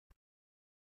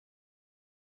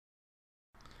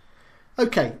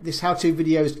Okay, this how-to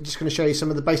video is just going to show you some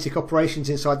of the basic operations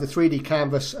inside the 3D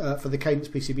canvas for the Cadence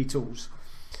PCB tools.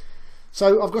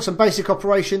 So I've got some basic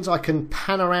operations. I can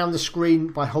pan around the screen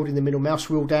by holding the middle mouse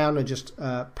wheel down and just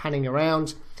panning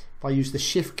around. If I use the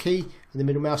shift key and the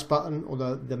middle mouse button or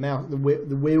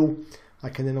the wheel, I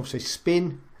can then also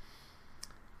spin.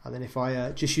 And then if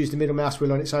I just use the middle mouse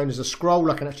wheel on its own as a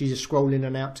scroll, I can actually just scroll in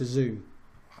and out to zoom.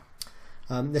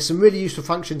 There's some really useful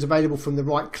functions available from the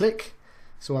right click.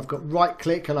 So I've got right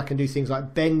click and I can do things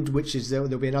like bend, which is there'll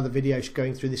be another video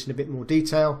going through this in a bit more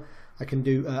detail. I can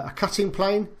do a cutting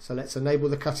plane, so let's enable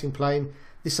the cutting plane.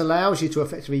 This allows you to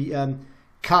effectively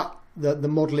cut the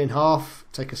model in half,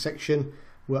 take a section,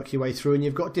 work your way through, and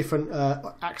you've got different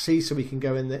axes, so we can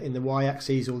go in the Y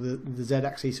axis or the Z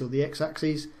axis or the X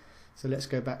axis. So let's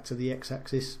go back to the X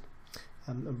axis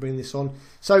and bring this on.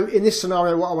 So in this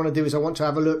scenario, what I want to do is I want to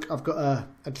have a look. I've got a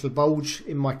little bulge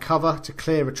in my cover to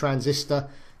clear a transistor.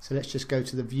 So let's just go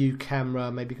to the view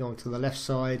camera, maybe go on to the left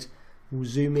side. We'll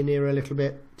zoom in here a little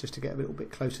bit just to get a little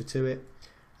bit closer to it.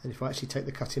 And if I actually take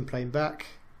the cutting plane back,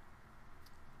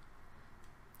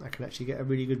 I can actually get a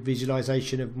really good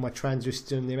visualization of my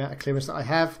transistor and the amount of clearance that I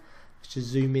have. Let's just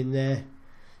zoom in there.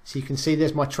 So you can see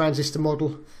there's my transistor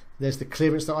model. There's the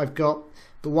clearance that I've got.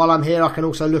 But while I'm here, I can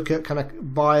also look at kind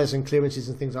of bias and clearances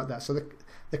and things like that. So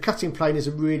the cutting plane is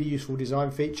a really useful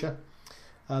design feature.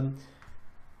 I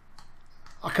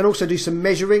can also do some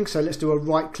measuring. So let's do a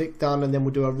right click done, and then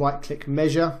we'll do a right click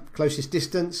measure closest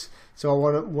distance. So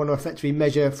I want to effectively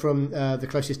measure from the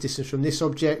closest distance from this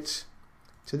object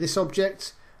to this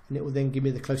object, and it will then give me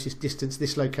the closest distance,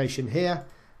 this location here.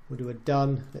 We'll do a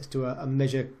done. Let's do a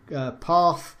measure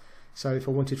path. So if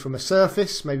I wanted from a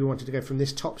surface, maybe I wanted to go from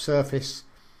this top surface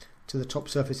to the top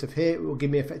surface of here, it will give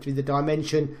me effectively the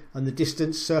dimension and the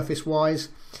distance surface wise.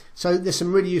 So there's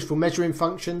some really useful measuring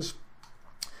functions.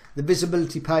 The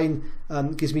visibility pane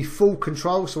gives me full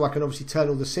control, so I can obviously turn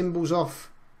all the symbols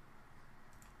off.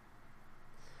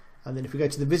 And then if we go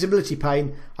to the visibility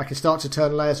pane, I can start to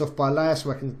turn layers off by layer,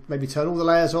 so I can maybe turn all the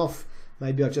layers off.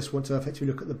 Maybe I just want to effectively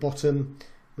look at the bottom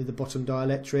with the bottom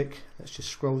dielectric. Let's just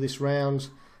scroll this round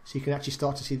so you can actually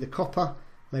start to see the copper.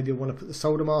 Maybe I want to put the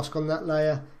solder mask on that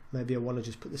layer. Maybe I want to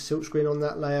just put the silk screen on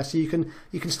that layer. So you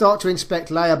can start to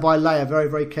inspect layer by layer very,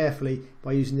 very carefully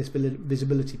by using this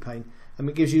visibility pane. And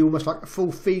it gives you almost like a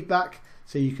full feedback,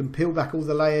 so you can peel back all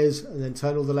the layers and then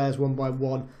turn all the layers one by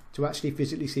one to actually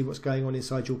physically see what's going on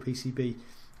inside your PCB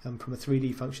from a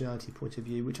 3D functionality point of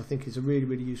view, which I think is a really,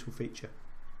 really useful feature.